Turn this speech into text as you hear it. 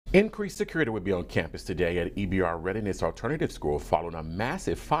Increased security will be on campus today at EBR Readiness Alternative School following a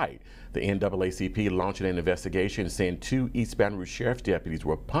massive fight. The NAACP launching an investigation saying 2 East Baton Rouge Sheriff's deputies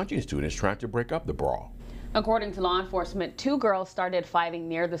were punching students trying to break up the brawl. According to law enforcement, 2 girls started fighting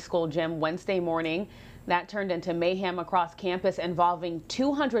near the school gym Wednesday morning. That turned into mayhem across campus involving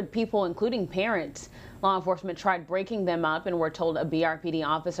 200 people, including parents. Law enforcement tried breaking them up and were told a BRPD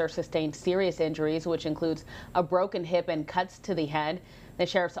officer sustained serious injuries, which includes a broken hip and cuts to the head. The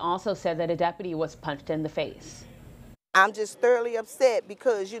sheriffs also said that a deputy was punched in the face. I'm just thoroughly upset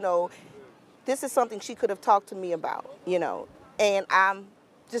because, this is something she could have talked to me about, and I'm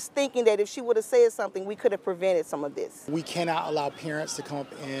just thinking that if she would have said something, we could have prevented some of this. We cannot allow parents to come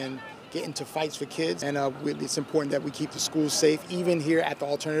up and get into fights with kids, and it's important that we keep the schools safe, even here at the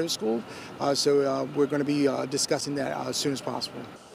alternative school. So we're going to be discussing that as soon as possible.